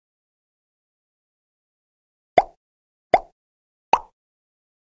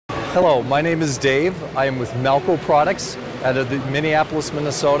Hello, my name is Dave. I am with Malco Products out of Minneapolis,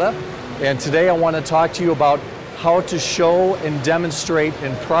 Minnesota. And today I want to talk to you about how to show and demonstrate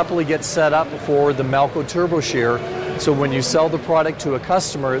and properly get set up for the Malco Turbo Shear. So when you sell the product to a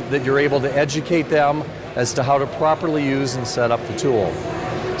customer, that you're able to educate them as to how to properly use and set up the tool.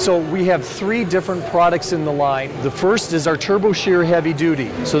 So we have three different products in the line. The first is our Turbo Shear Heavy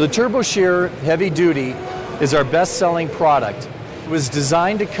Duty. So the Turbo Shear Heavy Duty is our best-selling product. It was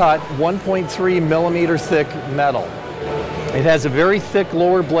designed to cut 1.3 millimeter thick metal. It has a very thick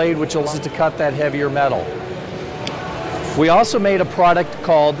lower blade which allows it to cut that heavier metal. We also made a product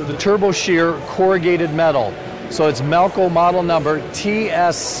called the Turbo Shear Corrugated Metal. So it's Malco model number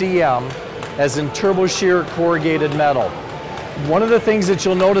TSCM, as in Turbo Shear Corrugated Metal. One of the things that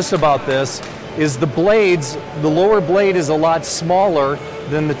you'll notice about this is the blades, the lower blade is a lot smaller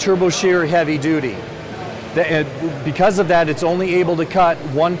than the Turbo Shear Heavy Duty. Because of that, it's only able to cut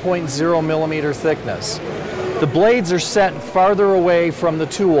 1.0 millimeter thickness. The blades are set farther away from the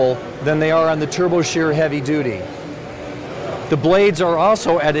tool than they are on the Turbo Shear Heavy Duty. The blades are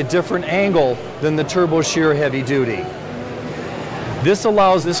also at a different angle than the Turbo Shear Heavy Duty. This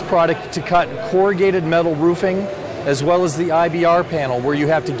allows this product to cut corrugated metal roofing as well as the IBR panel, where you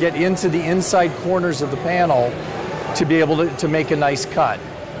have to get into the inside corners of the panel to be able to make a nice cut.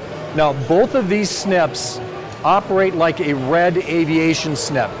 Now, both of these snips operate like a red aviation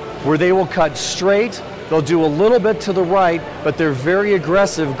snip, where they will cut straight. They'll do a little bit to the right, but they're very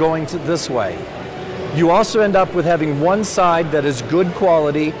aggressive going to this way. You also end up with having one side that is good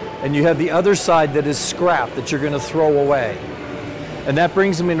quality, and you have the other side that is scrap that you're going to throw away. And that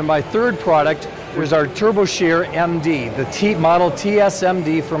brings me to my third product, which is our Turbo Shear MD, the model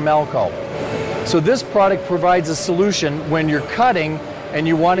TSMD from Malco. So this product provides a solution when you're cutting and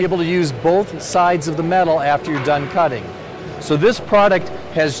you want to be able to use both sides of the metal after you're done cutting. So this product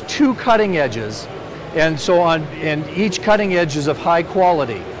has two cutting edges, and each cutting edge is of high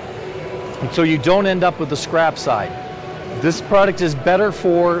quality. And so you don't end up with the scrap side. This product is better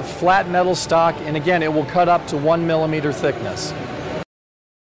for flat metal stock, and again, it will cut up to 1 millimeter thickness.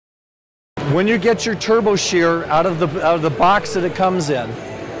 When you get your Turbo Shear out of the box that it comes in,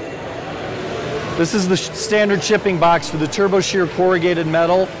 this is the standard shipping box for the Turbo Shear Corrugated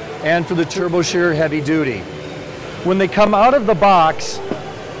Metal and for the Turbo Shear Heavy Duty. When they come out of the box,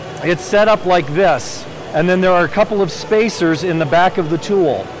 it's set up like this, and then there are a couple of spacers in the back of the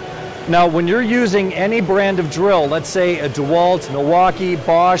tool. Now, when you're using any brand of drill, let's say a DeWalt, Milwaukee,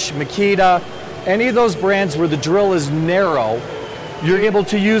 Bosch, Makita, any of those brands where the drill is narrow, you're able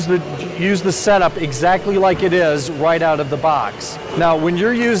to use the setup exactly like it is right out of the box. Now, when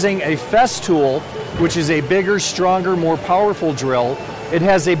you're using a Fest tool, which is a bigger, stronger, more powerful drill, it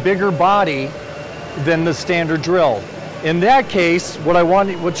has a bigger body than the standard drill. In that case,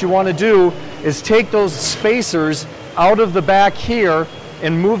 what you want to do is take those spacers out of the back here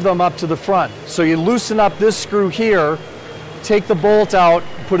and move them up to the front. So you loosen up this screw here, take the bolt out,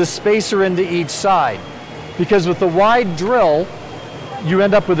 put a spacer into each side. Because with the wide drill, you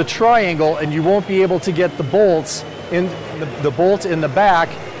end up with a triangle and you won't be able to get the bolts in the bolt in the back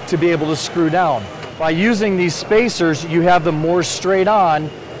to be able to screw down. By using these spacers, you have them more straight on,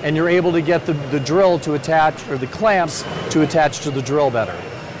 and you're able to get the drill to attach, or the clamps to attach to the drill better.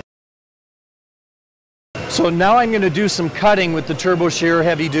 So now I'm going to do some cutting with the Turbo Shear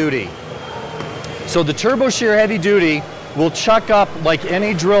Heavy Duty. So the Turbo Shear Heavy Duty will chuck up like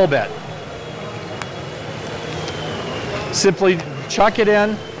any drill bit. Simply chuck it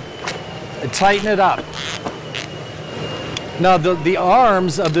in and tighten it up. Now the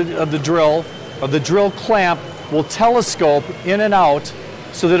arms of the drill clamp will telescope in and out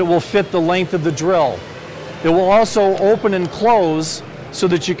so that it will fit the length of the drill. It will also open and close so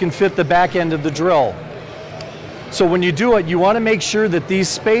that you can fit the back end of the drill. So when you do it, you want to make sure that these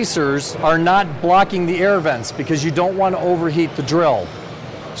spacers are not blocking the air vents, because you don't want to overheat the drill.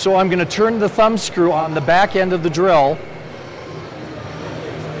 So I'm going to turn the thumb screw on the back end of the drill,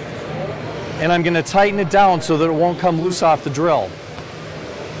 and I'm going to tighten it down so that it won't come loose off the drill.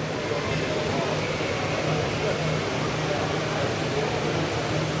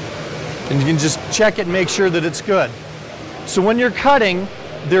 And you can just check it and make sure that it's good. So when you're cutting,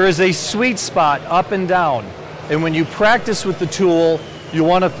 there is a sweet spot up and down. And when you practice with the tool, you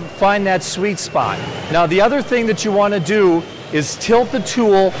want to find that sweet spot. Now, the other thing that you want to do is tilt the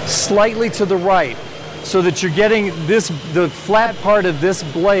tool slightly to the right so that you're getting the flat part of this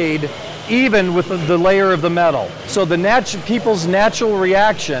blade even with the layer of the metal. So people's natural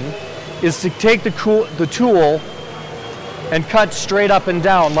reaction is to take the tool and cut straight up and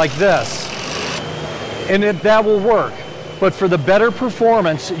down like this. And that will work. But for the better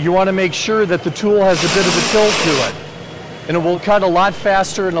performance, you want to make sure that the tool has a bit of a tilt to it. And it will cut a lot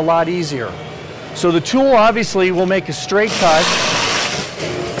faster and a lot easier. So the tool obviously will make a straight cut,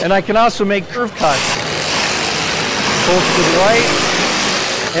 and I can also make curve cuts, both to the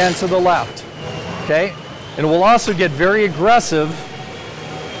right and to the left, okay? And it will also get very aggressive,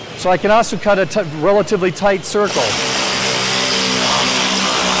 so I can also cut a relatively tight circle.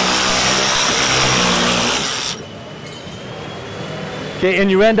 Okay, and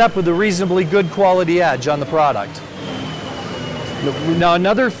you end up with a reasonably good quality edge on the product. Now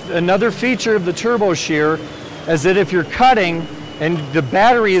another feature of the turbo shear is that if you're cutting and the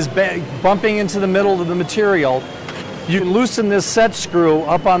battery is bumping into the middle of the material, you can loosen this set screw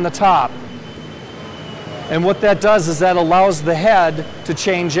up on the top. And what that does is that allows the head to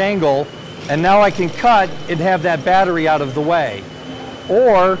change angle, and now I can cut and have that battery out of the way.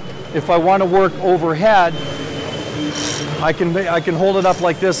 Or if I want to work overhead, I can hold it up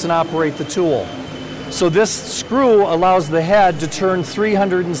like this and operate the tool. So this screw allows the head to turn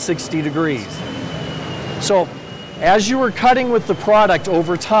 360 degrees. So as you are cutting with the product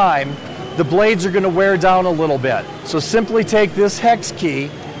over time, the blades are going to wear down a little bit. So simply take this hex key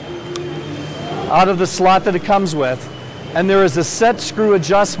out of the slot that it comes with, and there is a set screw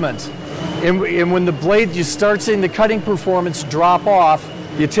adjustment. And when the blade, you start seeing the cutting performance drop off,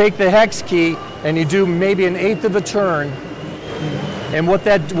 you take the hex key and you do maybe 1/8 of a turn. And what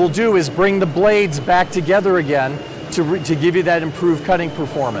that will do is bring the blades back together again to give you that improved cutting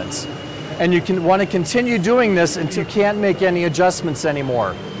performance. And you can want to continue doing this until you can't make any adjustments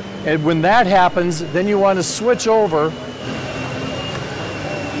anymore. And when that happens, then you want to switch over,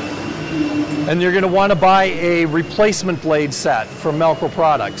 and you're going to want to buy a replacement blade set from Malco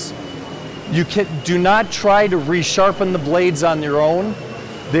products. Do not try to resharpen the blades on your own.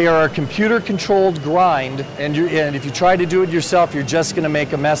 They are a computer-controlled grind, and if you try to do it yourself, you're just going to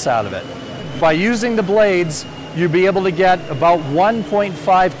make a mess out of it. By using the blades, you'll be able to get about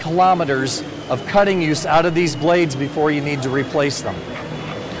 1.5 kilometers of cutting use out of these blades before you need to replace them.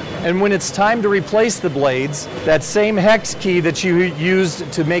 And when it's time to replace the blades, that same hex key that you used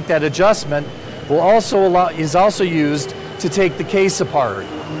to make that adjustment is also used to take the case apart.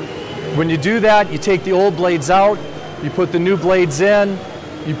 When you do that, you take the old blades out, you put the new blades in,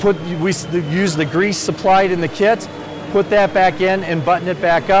 we use the grease supplied in the kit, put that back in and button it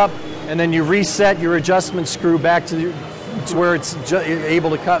back up, and then you reset your adjustment screw back to where it's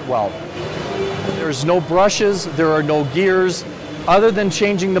able to cut well. There's no brushes, there are no gears. Other than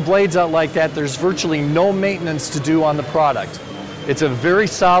changing the blades out like that, there's virtually no maintenance to do on the product. It's a very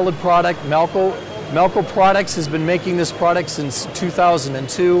solid product. Malco Products has been making this product since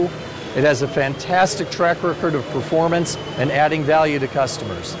 2002. It has a fantastic track record of performance and adding value to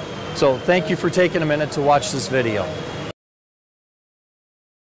customers. So thank you for taking a minute to watch this video.